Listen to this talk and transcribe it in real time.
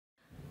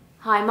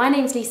Hi, my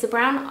name's Lisa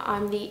Brown.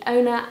 I'm the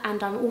owner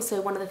and I'm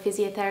also one of the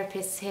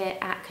physiotherapists here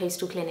at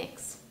Coastal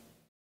Clinics.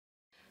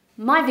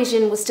 My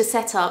vision was to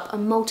set up a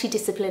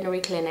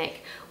multidisciplinary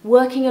clinic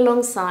working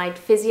alongside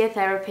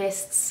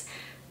physiotherapists,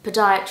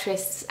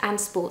 podiatrists and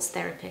sports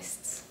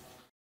therapists.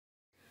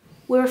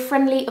 We're a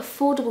friendly,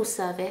 affordable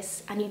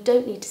service and you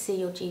don't need to see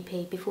your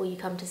GP before you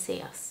come to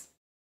see us.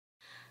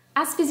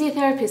 As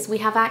physiotherapists, we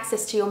have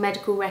access to your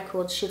medical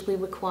records should we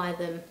require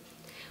them.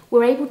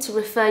 We're able to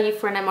refer you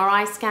for an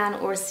MRI scan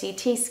or a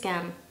CT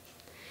scan.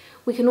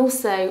 We can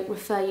also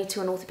refer you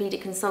to an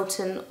orthopaedic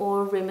consultant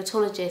or a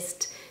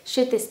rheumatologist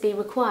should this be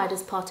required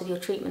as part of your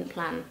treatment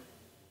plan.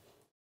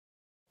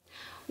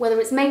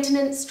 Whether it's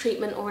maintenance,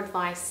 treatment or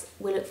advice,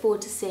 we look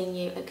forward to seeing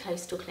you at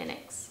Coastal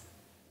Clinics.